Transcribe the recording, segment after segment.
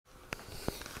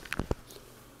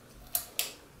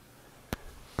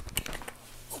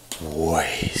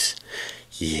boys.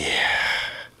 Yeah.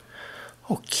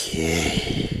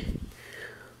 Okay.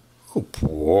 Good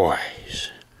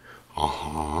boys.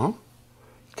 Uh-huh.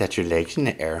 Got your legs in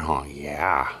the air, huh?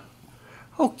 Yeah.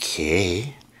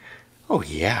 Okay. Oh,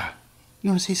 yeah. You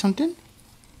want to say something?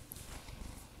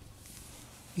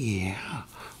 Yeah.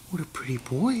 What a pretty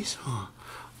boys, huh?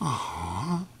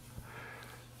 Uh-huh.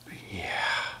 Yeah.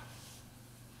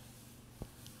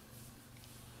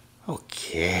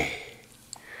 Okay.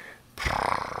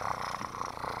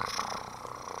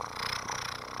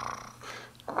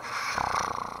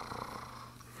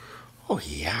 Oh,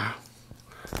 yeah.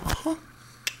 Uh-huh.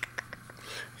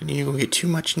 And then you're going to get too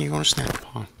much and you're going to snap,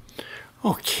 huh?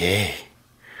 Okay.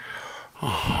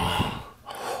 Uh-huh.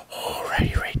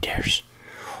 Alrighty, right there's.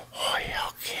 Oh, yeah,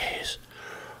 okay.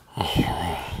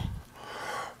 Uh-huh.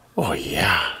 Oh,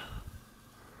 yeah.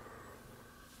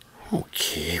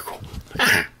 Okay.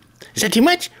 Ah, is that too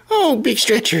much? Oh, big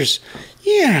stretchers.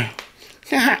 Yeah.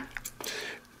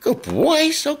 Good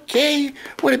boys. Okay.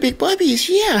 What a big puppies.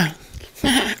 Yeah.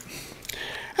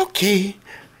 Okay.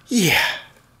 Yeah.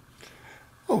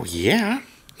 Oh, yeah.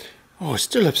 Oh, it's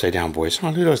still upside down, boys. Huh?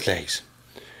 Look at those legs.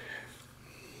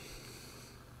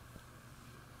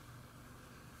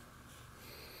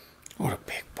 What a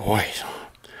big boys. Huh?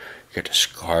 You got the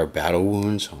scar battle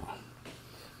wounds. Huh?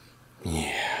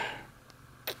 Yeah.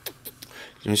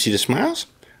 You want to see the smiles?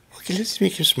 Okay, let's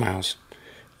make your smiles.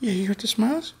 Yeah, you got the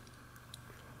smiles?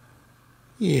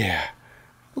 Yeah.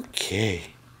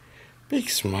 Okay. Big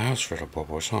smiles for the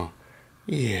bubbles, huh?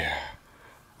 Yeah.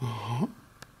 Uh-huh.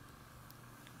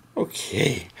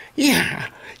 Okay. Yeah.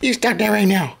 You stop that right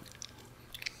now.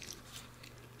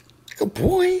 Good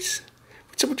boys.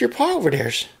 What's up with your paw over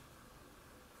there?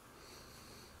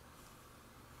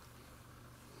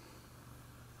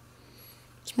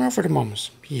 Smile for the mamas.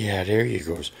 Yeah, there you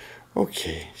goes.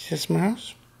 Okay. See that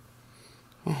smiles?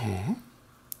 Uh-huh.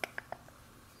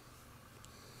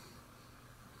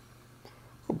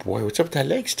 Good boy. What's up with that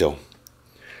leg still?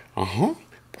 Uh-huh.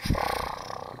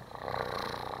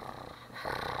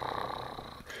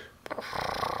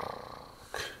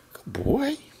 Good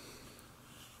boy.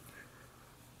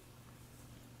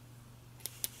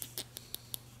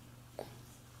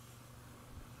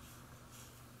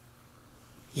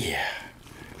 Yeah.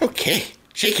 Okay.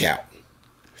 Shake it out.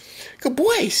 Good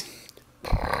boys.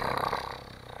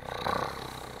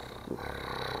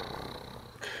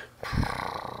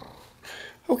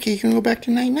 Okay, you can go back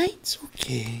to night-nights?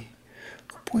 Okay.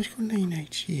 Good boys, go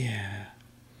night-nights. Yeah.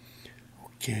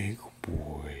 Okay, good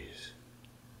boys.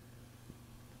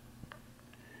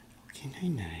 Okay,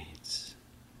 night-nights.